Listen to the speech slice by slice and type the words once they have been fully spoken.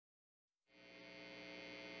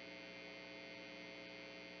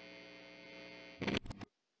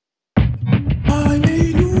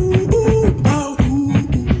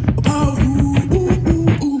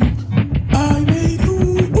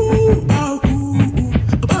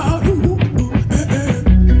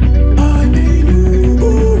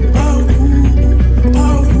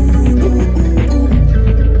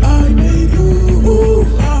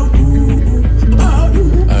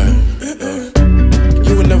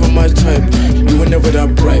never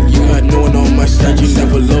that bright. You had no one on my side, you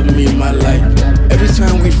never loved me in my life. Every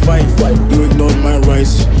time we fight, you ignored my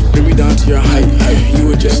rights. Bring me down to your height, you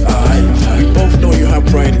were just alright. We both know you have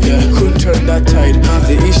pride, you couldn't turn that tide.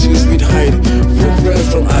 The issues we'd hide, full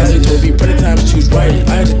friends from eyes. You told me by the time to choose right.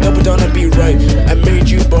 I had to double down and be right. I made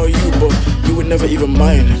you about you, but you were never even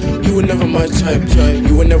mine. You were never my type,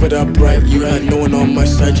 you were never that bright. You had no one on my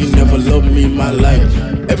side, you never loved me in my life.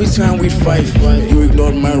 Every time we fight, you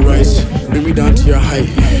ignored my rights. Bring me down to your height,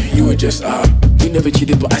 you were just we never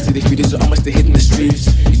cheated, but I still defeated, so I must stay hidden the streets.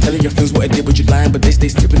 You telling your friends what I did, but you lying, but they stay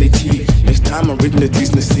stripping their teeth. Next time I'm reading the T's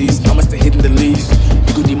and the C's, I must stay hidden the leaves.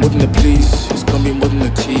 You could need more than the please, it's gonna be more than the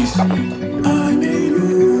cheese.